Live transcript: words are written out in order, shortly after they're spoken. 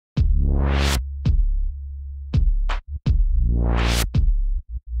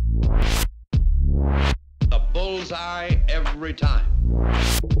every time.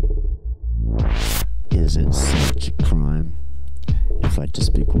 Is it such a crime if I just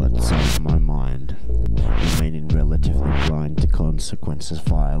speak what's on my mind, remaining relatively blind to consequences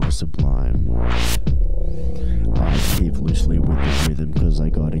vile or sublime? I keep loosely with the rhythm cause I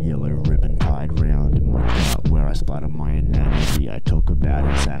got a yellow ribbon tied round in my gut where I splatter my inanity. I talk about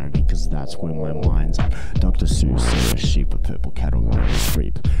insanity cause that's where my mind's at. Dr. Seuss said a sheep, a purple cat or maybe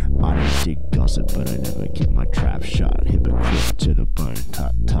creep. I don't dig gossip but I never keep my trap shut. Hypocrite to the bone,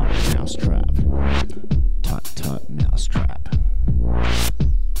 tut tut, mousetrap. Tut tut, mousetrap.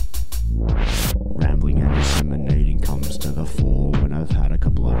 Rambling and disseminating comes to the fore when I've had a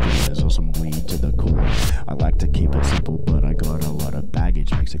couple of beers or some weed to the core. I like to keep it simple but I got a lot of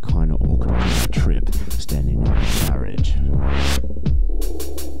baggage, makes it kinda awkward on a trip, standing in the carriage.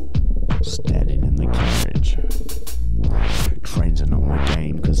 Standing in the carriage. Trains are not my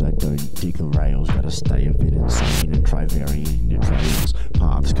game cause I don't dig the rails, gotta stay a bit insane and try varying the trails.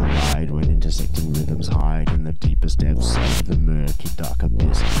 Paths collide when intersecting rhythms hide in the deepest depths of the murky dark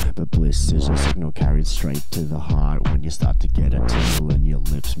abyss. But bliss is a signal carried straight to the heart when you start to get a tingle and your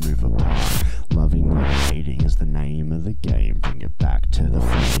lips move apart. Loving not hating is the name of the game, bring it back to the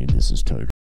flame, this is total